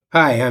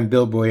Hi, I'm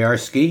Bill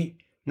Boyarsky.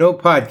 No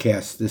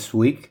podcast this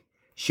week.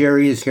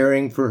 Sherry is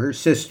caring for her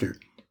sister,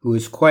 who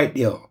is quite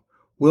ill.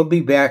 We'll be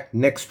back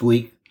next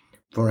week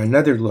for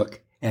another look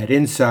at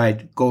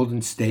inside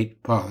Golden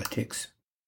State politics.